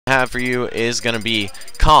have for you is going to be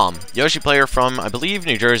Calm. Yoshi player from, I believe,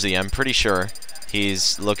 New Jersey. I'm pretty sure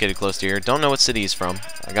he's located close to here. Don't know what city he's from.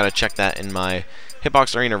 I got to check that in my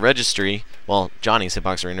Hitbox Arena registry. Well, Johnny's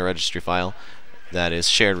Hitbox Arena registry file that is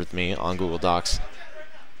shared with me on Google Docs.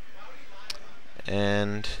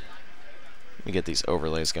 And let me get these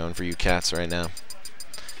overlays going for you cats right now.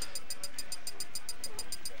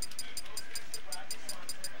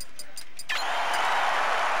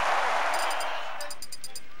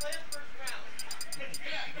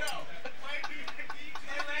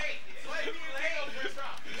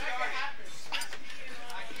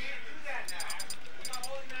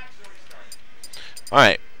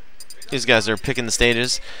 Alright, these guys are picking the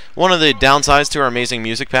stages. One of the downsides to our amazing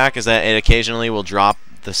music pack is that it occasionally will drop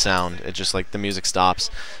the sound. It just, like, the music stops.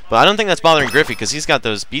 But I don't think that's bothering Griffy because he's got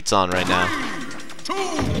those beats on right now.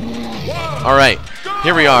 Alright,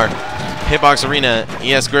 here we are. Hitbox Arena,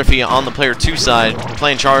 ES Griffy on the player 2 side,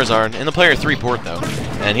 playing Charizard, in the player 3 port though.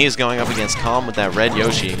 And he's going up against Calm with that red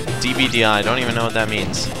Yoshi. DBDI, don't even know what that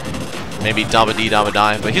means. Maybe Dabba Dee Dabba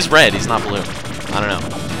Die, but he's red, he's not blue. I don't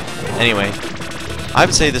know. Anyway, I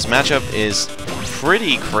would say this matchup is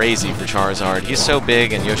pretty crazy for Charizard. He's so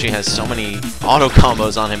big and Yoshi has so many auto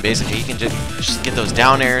combos on him. Basically, he can just get those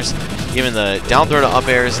down airs, even the down throw to up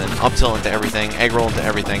airs and up tilt into everything, egg roll into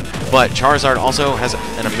everything. But Charizard also has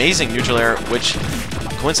an amazing neutral air, which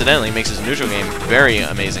coincidentally makes his neutral game very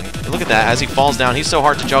amazing. Look at that, as he falls down, he's so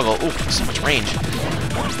hard to juggle. Ooh, so much range.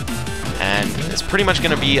 And it's pretty much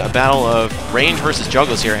going to be a battle of range versus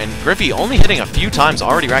juggles here. And Griffy only hitting a few times,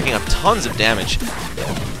 already racking up tons of damage.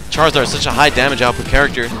 Charizard is such a high damage output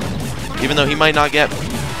character. Even though he might not get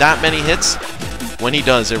that many hits, when he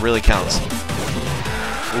does, it really counts.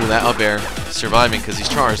 Ooh, that up air surviving because he's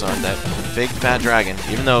Charizard, that big fat dragon.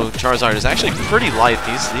 Even though Charizard is actually pretty light,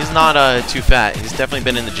 he's not too fat. He's definitely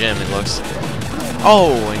been in the gym, it looks.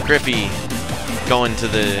 Oh, and Griffy going to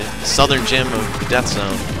the southern gym of Death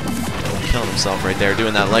Zone. Killing himself right there,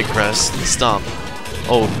 doing that leg press, stomp.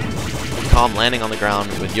 Oh, Calm landing on the ground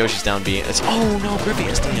with Yoshi's down B. It's, oh no, Griffy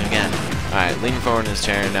is doing it again. Alright, leaning forward in his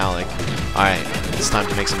chair now, like, alright, it's time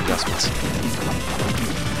to make some adjustments.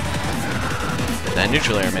 That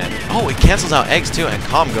neutral air, man. Oh, it cancels out eggs too, and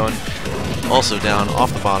Calm going also down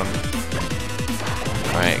off the bottom.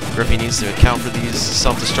 Alright, Griffy needs to account for these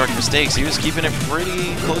self-destruct mistakes. He was keeping it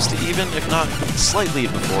pretty close to even, if not slightly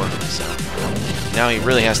before. So now he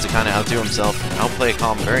really has to kind of outdo himself, outplay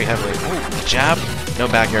Calm very heavily. Ooh, jab. No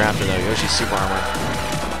back air after though. Yoshi's super armor,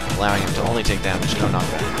 allowing him to only take damage, no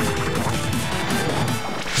knockback.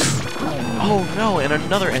 Oh no, and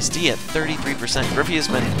another SD at 33%. Griffy has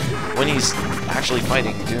been, when he's actually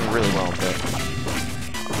fighting, doing really well, but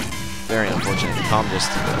very unfortunate. Calm just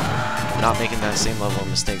not making that same level of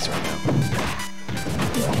mistakes right now.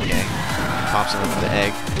 Okay, pops him with the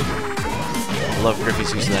egg. I love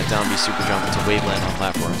Griffy's use of that down B super jump into waveland on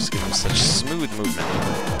platforms, giving him such smooth movement.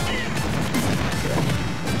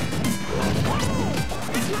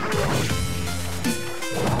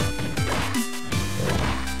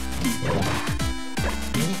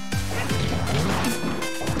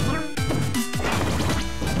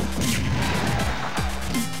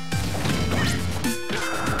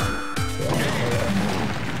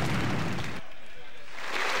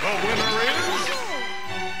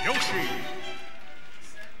 Yoshi.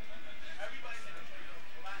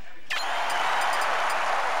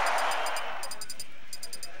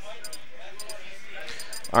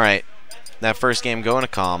 Alright, that first game going to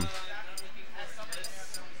Calm.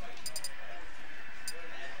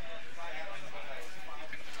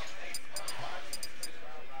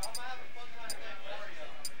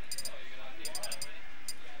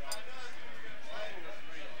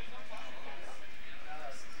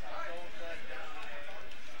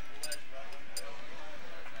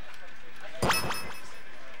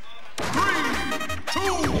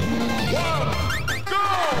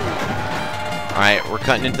 Alright, we're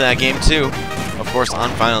cutting into that game too. Of course, on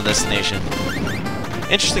Final Destination.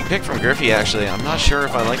 Interesting pick from Griffy, actually. I'm not sure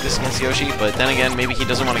if I like this against Yoshi, but then again, maybe he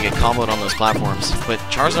doesn't want to get comboed on those platforms. But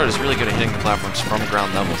Charizard is really good at hitting the platforms from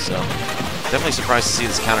ground level, so definitely surprised to see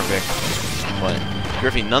this counter pick. But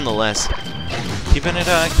Griffy, nonetheless, keeping it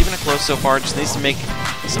close so far. Just needs to make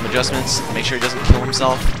some adjustments, make sure he doesn't kill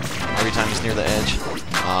himself every time he's near the edge.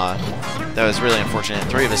 That was really unfortunate.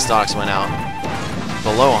 3 of his stocks went out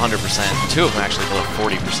below 100%. 2 of them actually below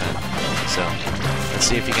 40%. So let's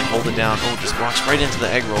see if he can hold it down. Oh, just walks right into the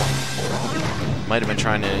egg roll. Might have been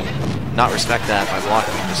trying to not respect that by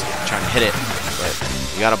blocking, just trying to hit it. But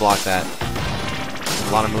you gotta block that.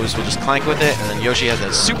 A lot of moves will just clank with it, and then Yoshi has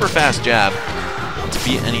a super fast jab to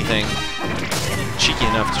beat anything cheeky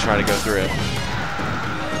enough to try to go through it.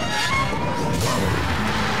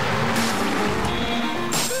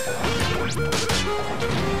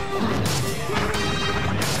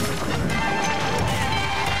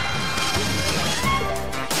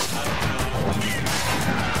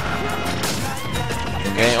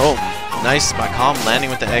 Okay, oh, nice by Calm,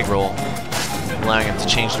 landing with the egg roll, allowing him to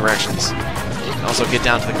change directions. And also get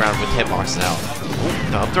down to the ground with hitboxes out.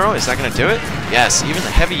 Ooh, the up throw, is that going to do it? Yes, even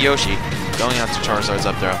the heavy Yoshi going out to Charizard's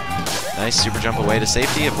up throw. Nice super jump away to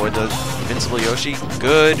safety, avoid the invincible Yoshi.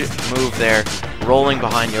 Good move there, rolling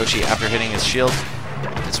behind Yoshi after hitting his shield.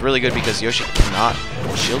 It's really good because Yoshi cannot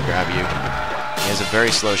shield grab you. He has a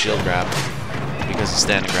very slow shield grab because his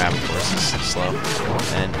standing grab, of course, is slow.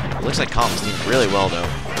 And it looks like Calm is doing really well, though.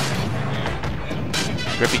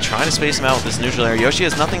 Griffy trying to space him out with this neutral air. Yoshi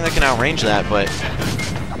has nothing that can outrange that, but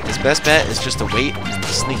his best bet is just to wait,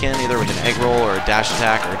 sneak in either with an egg roll or a dash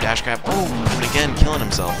attack or a dash grab. Oh, but again, killing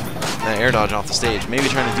himself. That air dodge off the stage. Maybe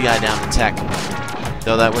trying to DI down the tech.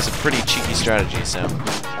 Though that was a pretty cheeky strategy, so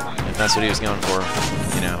if that's what he was going for,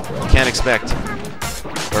 you know, can't expect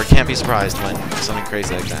or can't be surprised when something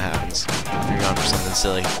crazy like that happens. You're going for something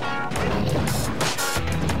silly.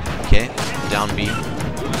 Okay, down B.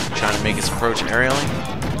 Trying to make his approach aerially.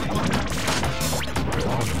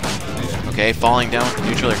 Okay, falling down with the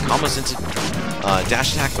neutral air. Combos into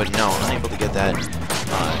dash attack, but no, unable to get that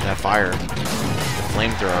that fire. The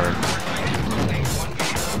flamethrower.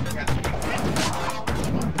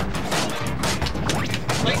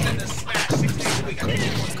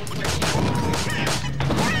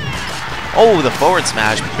 Oh, the forward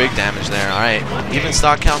smash, big damage there. Alright, even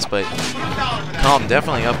stock counts, but Calm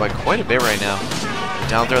definitely up by quite a bit right now.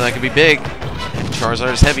 Down throw, that could be big. And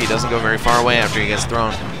Charizard is heavy, doesn't go very far away after he gets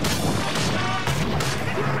thrown.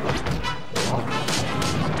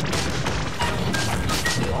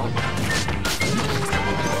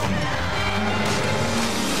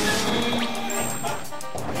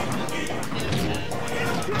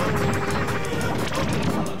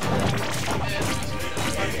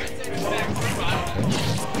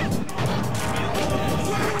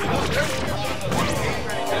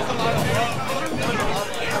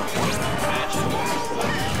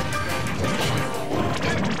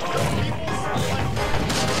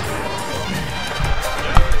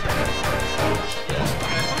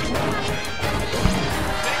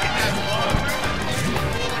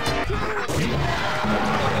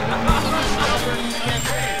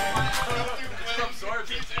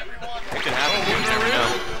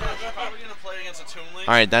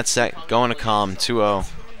 Alright, that's set. Going to Calm,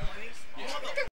 2-0.